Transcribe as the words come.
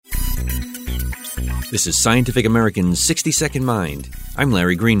This is Scientific American's 60-Second Mind. I'm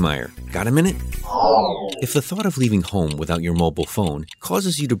Larry Greenemeier. Got a minute? If the thought of leaving home without your mobile phone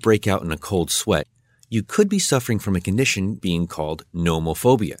causes you to break out in a cold sweat, you could be suffering from a condition being called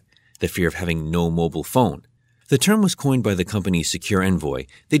nomophobia, the fear of having no mobile phone. The term was coined by the company Secure Envoy.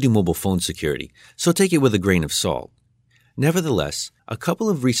 They do mobile phone security, so take it with a grain of salt. Nevertheless, a couple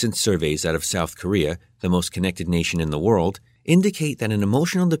of recent surveys out of South Korea, the most connected nation in the world, indicate that an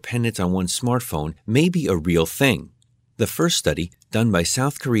emotional dependence on one's smartphone may be a real thing. The first study, done by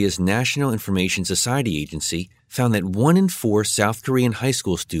South Korea's National Information Society Agency, found that 1 in 4 South Korean high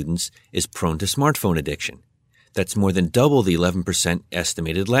school students is prone to smartphone addiction. That's more than double the 11%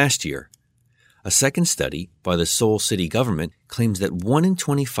 estimated last year. A second study by the Seoul city government claims that 1 in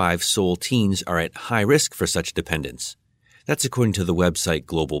 25 Seoul teens are at high risk for such dependence. That's according to the website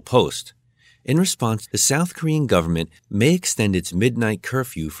Global Post. In response, the South Korean government may extend its midnight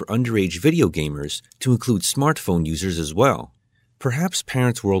curfew for underage video gamers to include smartphone users as well. Perhaps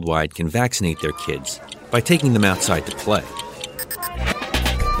parents worldwide can vaccinate their kids by taking them outside to play.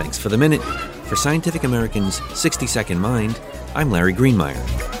 Thanks for the minute. For Scientific American's 60-Second Mind, I'm Larry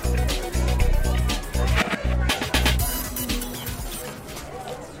Greenemeier.